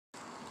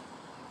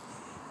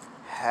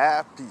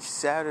Happy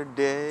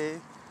Saturday.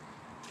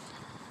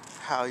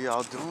 How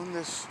y'all doing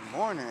this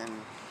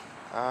morning?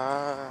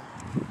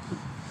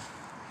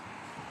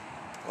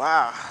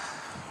 Wow.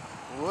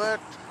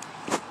 What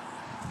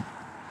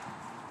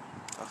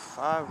a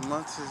 5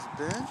 months has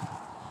been.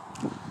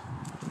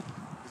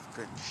 It's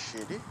been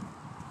shitty.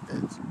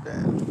 It's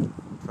been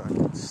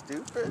fucking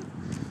stupid.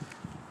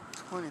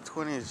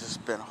 2020 has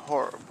just been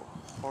horrible.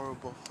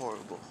 Horrible.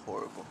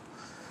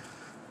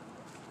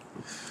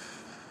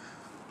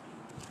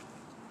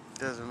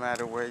 Doesn't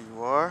matter where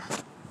you are.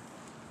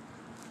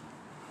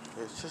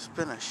 It's just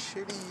been a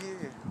shitty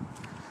year.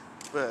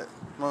 But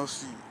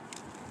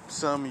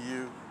some of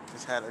you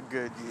just had a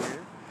good year.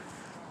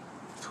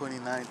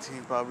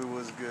 2019 probably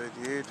was a good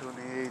year.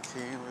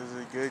 2018 was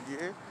a good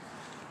year.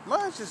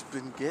 Mine's just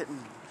been getting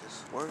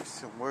just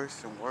worse and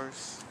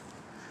worse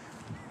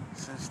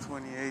since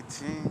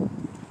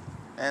 2018.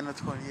 End of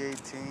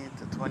 2018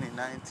 to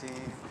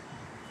 2019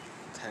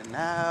 to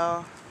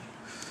now.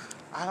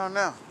 I don't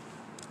know.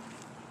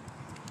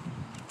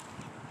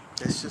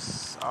 It's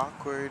just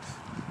awkward,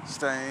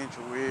 strange,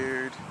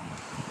 weird.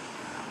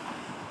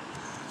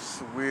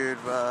 It's a weird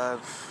vibe.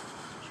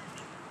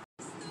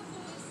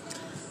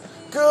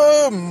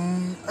 Good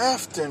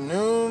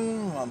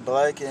afternoon, my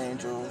black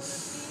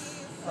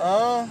angels.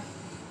 I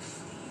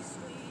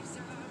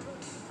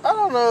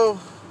don't know.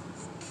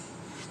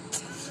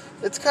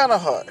 It's kind of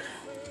hard.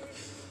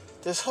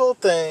 This whole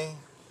thing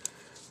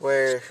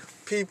where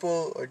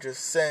people are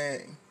just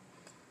saying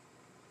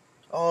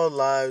all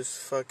lives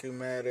fucking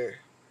matter.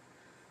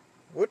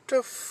 What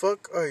the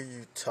fuck are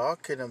you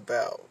talking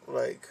about?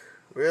 Like,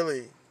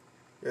 really?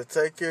 It's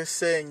like you're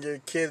saying your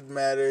kid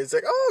matters. It's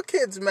like, all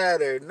kids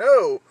matter.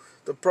 No.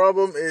 The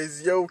problem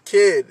is your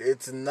kid.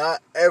 It's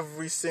not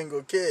every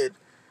single kid.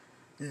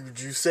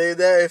 Would you say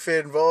that if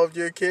it involved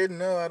your kid?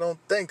 No, I don't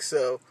think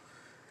so.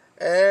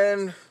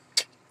 And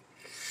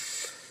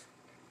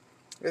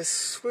let's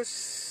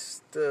switch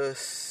the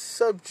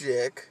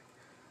subject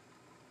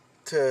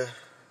to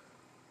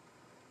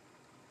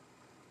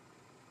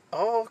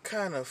all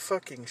kind of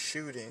fucking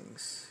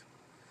shootings.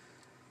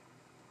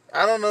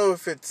 I don't know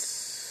if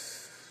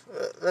it's...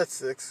 let's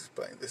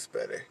explain this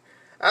better.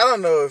 I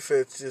don't know if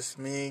it's just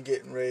me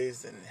getting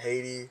raised in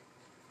Haiti.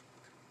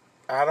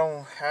 I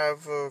don't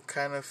have a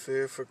kind of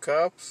fear for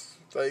cops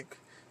like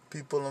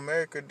people in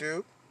America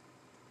do.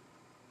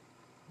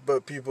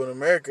 But people in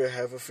America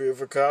have a fear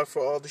for cops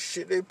for all the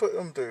shit they put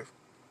them through.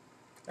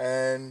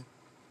 And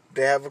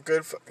they have a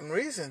good fucking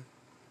reason.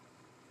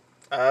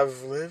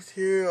 I've lived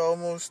here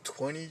almost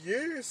 20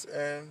 years,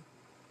 and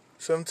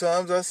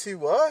sometimes I see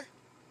why.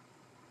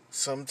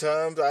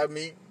 Sometimes I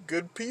meet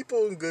good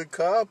people and good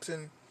cops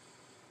and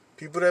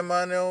people that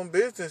mind their own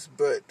business,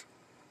 but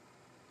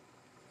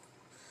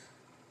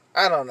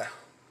I don't know.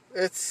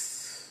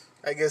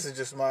 I guess it's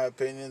just my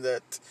opinion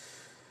that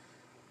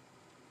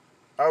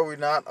are we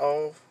not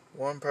all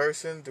one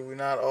person? Do we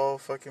not all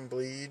fucking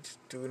bleed?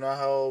 Do we not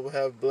all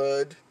have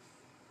blood?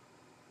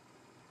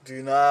 Do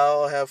we not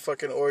all have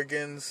fucking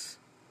organs?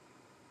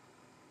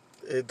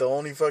 The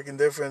only fucking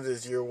difference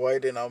is you're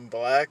white and I'm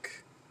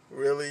black.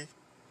 Really?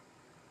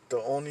 The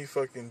only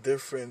fucking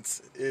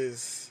difference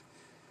is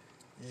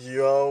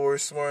y'all were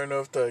smart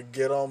enough to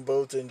get on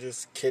boats and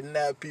just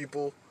kidnap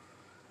people.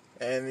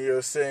 And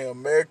you're saying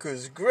America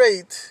is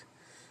great.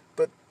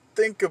 But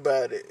think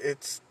about it.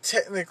 It's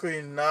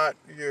technically not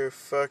your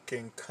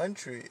fucking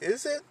country,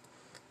 is it?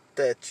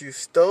 That you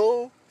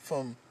stole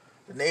from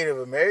the Native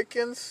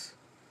Americans?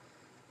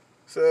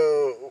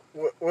 So,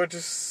 what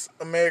does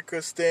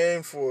America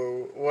stand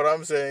for? What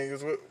I'm saying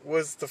is,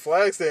 what's the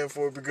flag stand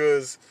for?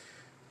 Because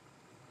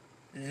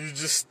you're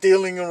just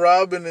stealing and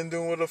robbing and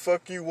doing what the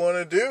fuck you want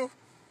to do.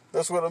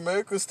 That's what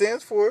America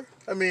stands for.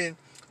 I mean,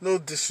 no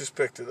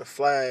disrespect to the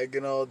flag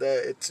and all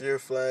that. It's your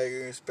flag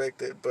and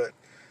respect it. But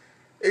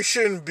it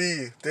shouldn't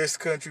be this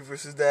country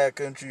versus that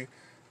country,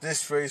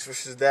 this race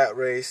versus that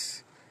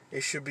race.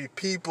 It should be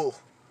people.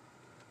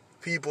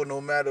 People no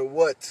matter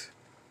what.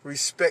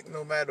 Respect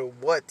no matter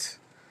what.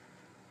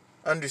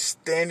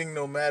 Understanding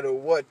no matter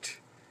what.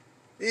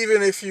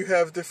 Even if you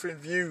have different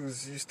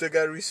views, you still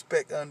gotta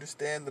respect and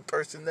understand the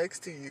person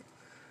next to you.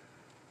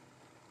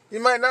 You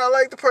might not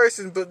like the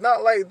person, but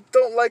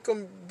don't like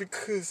them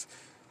because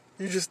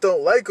you just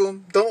don't like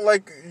them.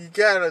 You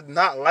gotta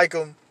not like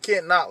them.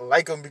 Can't not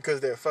like them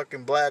because they're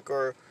fucking black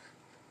or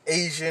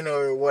Asian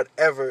or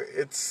whatever.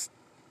 It's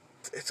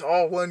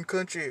all one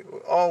country.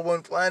 We're all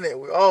one planet.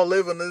 We all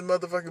live on this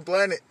motherfucking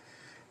planet.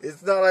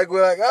 It's not like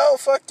we're like, oh,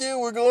 fuck you,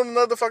 we're going to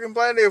another fucking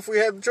planet. If we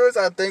had the choice,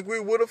 I think we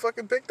would have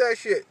fucking picked that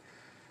shit.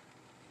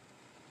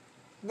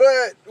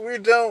 But we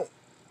don't.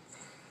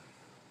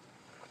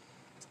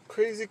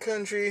 Crazy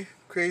country,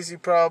 crazy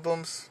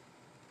problems.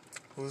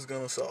 Who's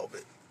gonna solve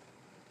it?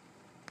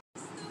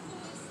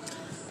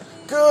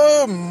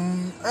 Good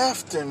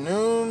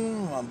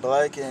afternoon, my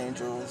black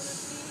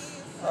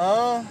angels.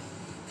 I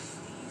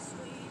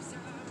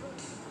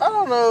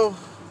don't know.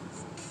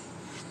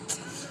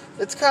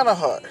 It's kind of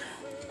hard.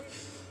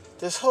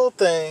 This whole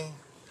thing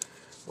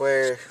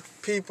where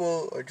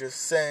people are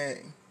just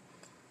saying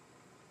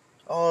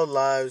All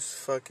lives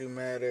fucking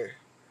matter.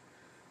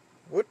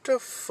 What the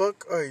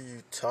fuck are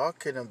you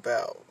talking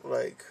about?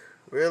 Like,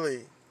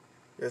 really?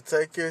 It's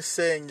like you're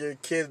saying your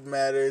kid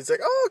matter. It's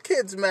like, all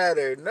kids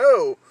matter.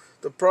 No.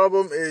 The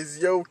problem is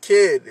your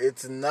kid.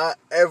 It's not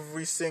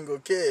every single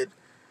kid.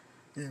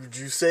 Would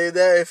you say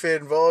that if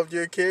it involved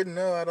your kid?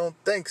 No, I don't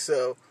think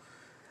so.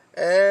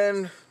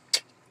 And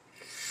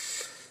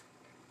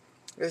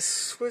let's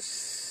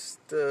switch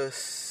the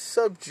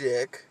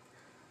subject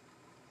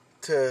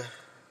to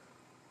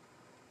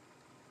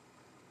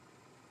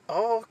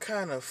all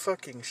kind of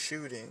fucking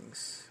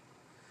shootings.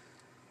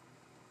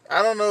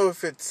 I don't know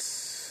if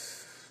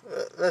it's...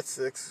 let's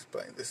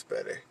explain this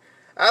better.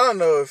 I don't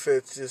know if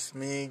it's just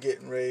me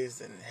getting raised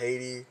in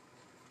Haiti.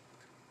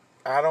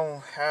 I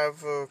don't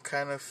have a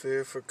kind of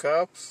fear for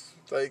cops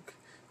like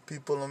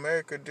people in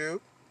America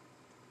do.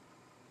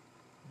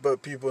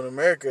 But people in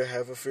America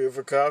have a fear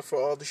for cops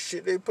for all the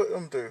shit they put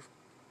them through.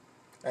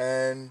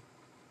 And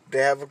they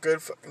have a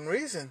good fucking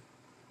reason.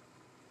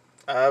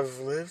 I've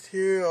lived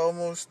here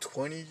almost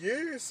 20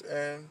 years,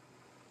 and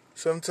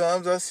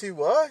sometimes I see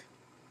why.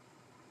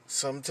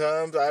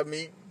 Sometimes I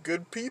meet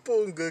good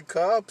people and good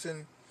cops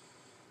and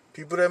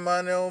people that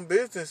mind their own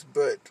business,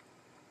 but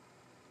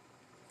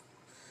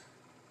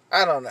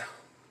I don't know.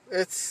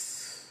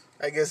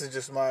 I guess it's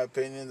just my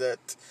opinion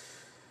that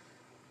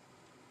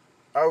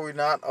are we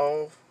not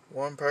all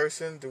one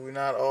person? Do we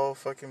not all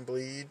fucking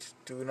bleed?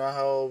 Do we not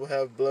all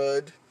have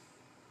blood?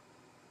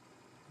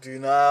 Do you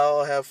not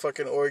all have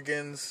fucking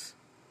organs?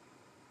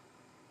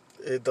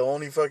 The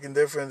only fucking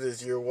difference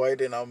is you're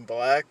white and I'm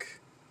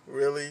black?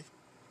 Really?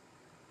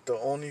 The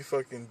only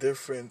fucking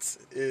difference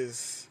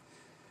is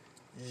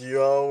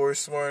y'all were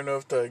smart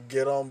enough to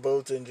get on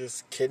boats and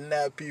just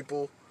kidnap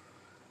people.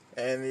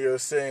 And you're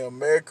saying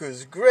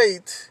America's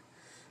great,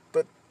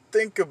 but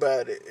think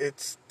about it.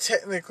 It's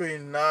technically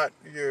not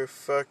your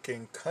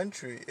fucking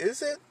country,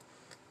 is it?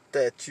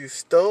 That you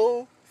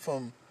stole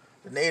from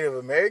the Native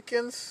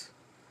Americans?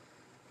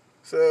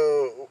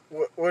 So,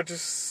 what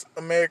does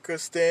America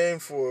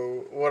stand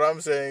for? What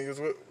I'm saying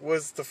is,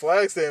 what's the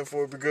flag stand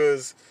for?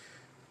 Because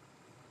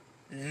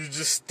you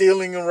just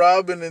stealing and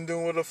robbing and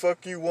doing what the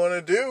fuck you want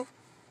to do.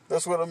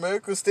 That's what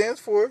America stands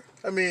for.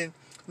 I mean,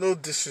 no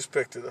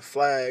disrespect to the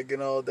flag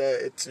and all that.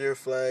 It's your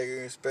flag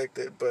and respect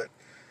it. But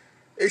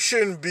it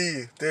shouldn't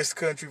be this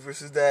country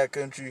versus that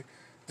country,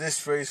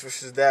 this race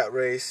versus that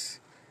race.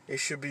 It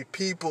should be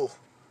people.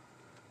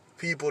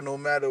 People no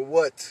matter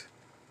what.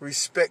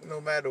 Respect no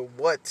matter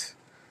what.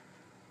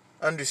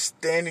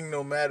 Understanding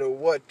no matter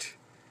what.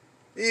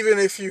 Even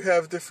if you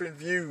have different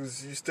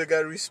views, you still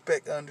gotta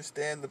respect and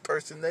understand the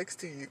person next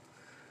to you.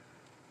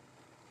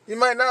 You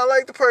might not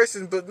like the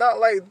person, but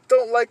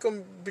don't like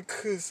them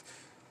because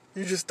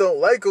you just don't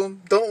like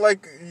them.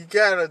 You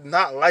gotta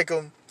not like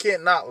them.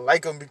 Can't not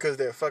like them because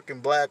they're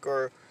fucking black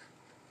or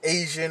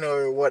Asian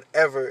or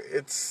whatever.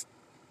 It's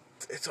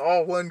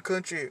all one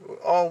country.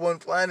 We're all one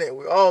planet.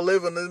 We all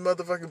live on this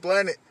motherfucking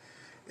planet.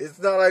 It's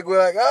not like we're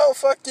like, oh,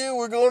 fuck you,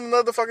 we're going to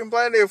another fucking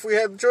planet. If we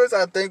had the choice,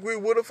 I think we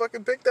would have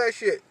fucking picked that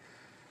shit.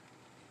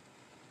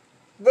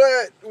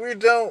 But we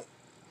don't.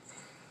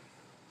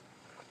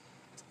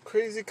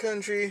 Crazy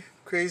country,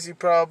 crazy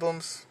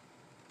problems.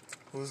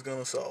 Who's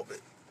gonna solve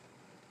it?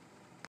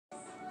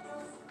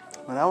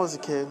 When I was a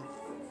kid,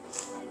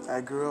 I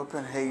grew up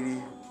in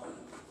Haiti.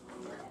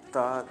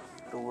 Thought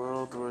the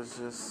world was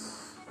just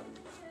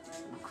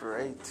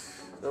great.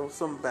 There was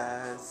some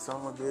bad,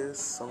 some of this,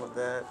 some of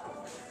that.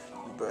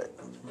 But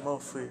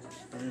mostly,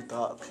 you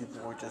thought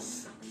people were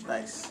just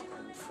nice,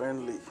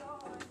 friendly,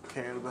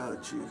 cared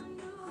about you.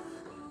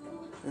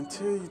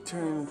 Until you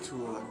turn into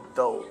an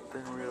adult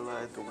and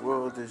realize the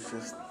world is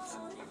just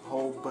a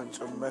whole bunch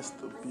of messed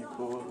up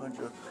people, a bunch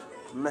of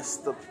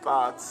messed up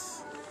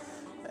thoughts,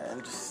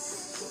 and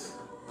just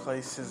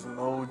places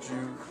mold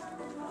you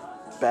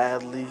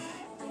badly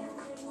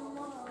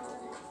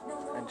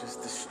and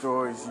just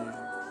destroys you.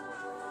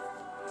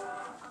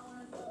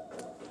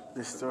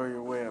 Destroys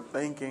your way of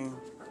thinking,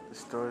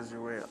 destroys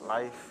your way of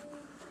life,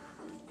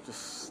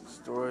 just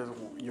destroys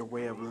your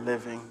way of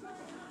living.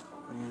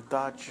 When you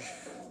thought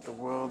the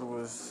world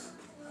was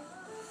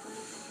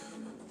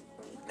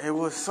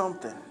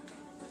something,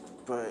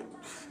 but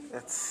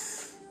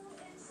it's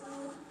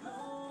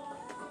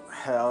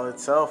hell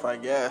itself, I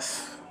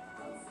guess.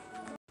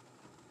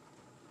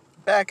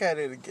 Back at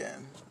it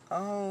again.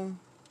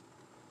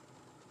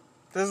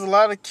 There's a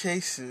lot of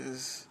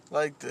cases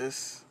like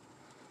this.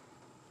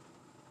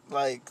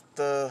 Like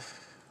the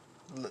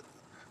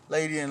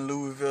lady in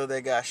Louisville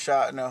that got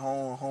shot in her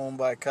home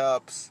by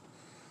cops.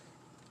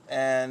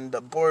 And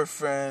the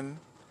boyfriend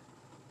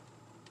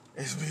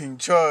is being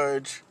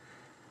charged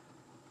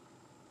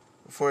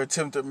for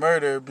attempted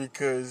murder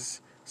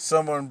because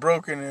someone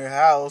broke in her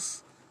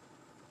house.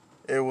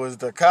 It was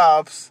the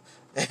cops.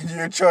 And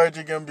you're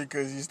charging him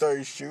because he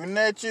started shooting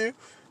at you?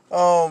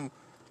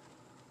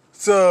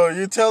 So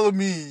you're telling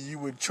me you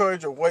would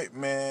charge a white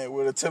man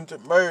with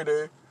attempted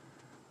murder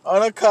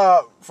on a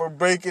cop for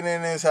breaking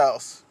in his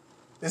house?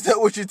 Is that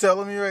what you're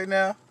telling me right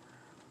now?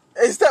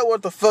 Is that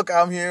what the fuck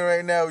I'm hearing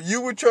right now?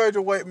 You would charge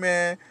a white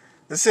man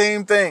the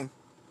same thing.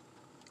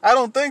 I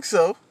don't think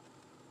so.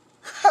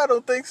 I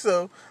don't think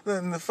so.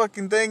 Then the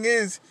fucking thing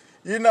is,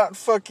 you're not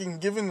fucking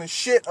giving a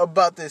shit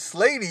about this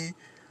lady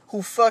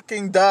who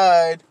fucking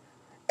died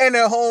in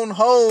her own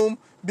home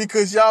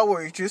because y'all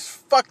were just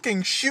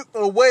fucking shooting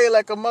away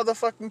like a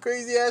motherfucking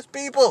crazy ass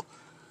people.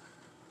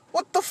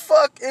 What the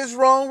fuck is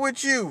wrong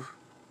with you?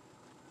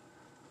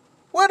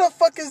 Where the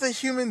fuck is the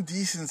human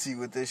decency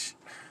with this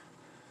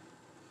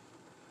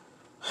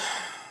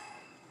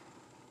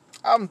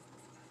I'm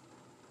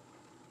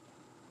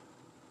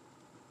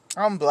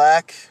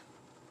black,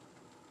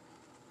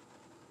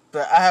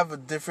 but I have a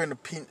different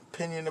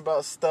opinion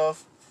about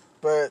stuff.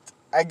 But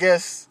I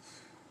guess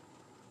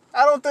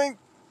I don't think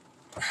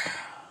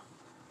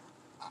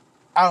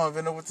I don't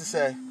even know what to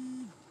say.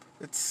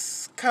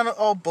 It's kind of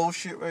all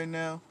bullshit right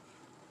now.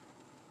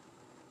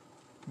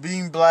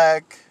 Being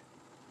black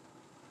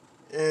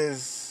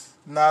is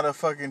not a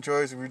fucking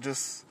choice. We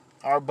just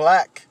are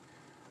black.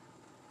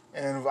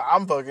 And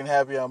I'm fucking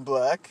happy I'm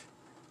black.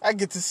 I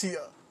get to see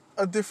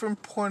a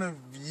different point of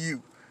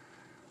view.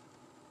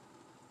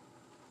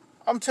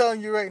 I'm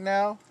telling you right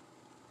now,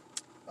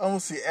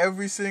 almost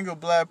every single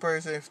black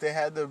person, if they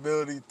had the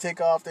ability to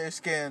take off their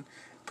skin,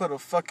 put a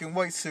fucking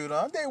white suit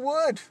on, they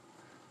would.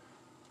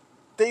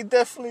 They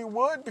definitely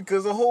would,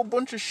 because a whole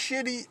bunch of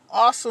shitty,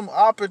 awesome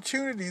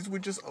opportunities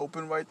would just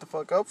open right the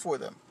fuck up for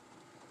them.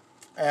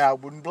 And I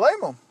wouldn't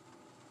blame them.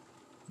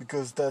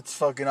 Because that's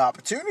fucking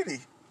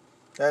opportunity.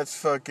 That's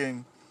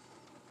fucking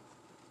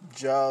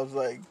jobs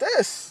like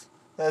this.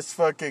 That's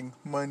fucking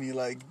money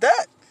like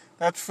that.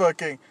 That's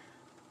fucking...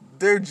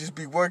 They'd just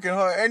be working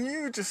hard. And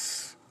you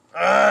just...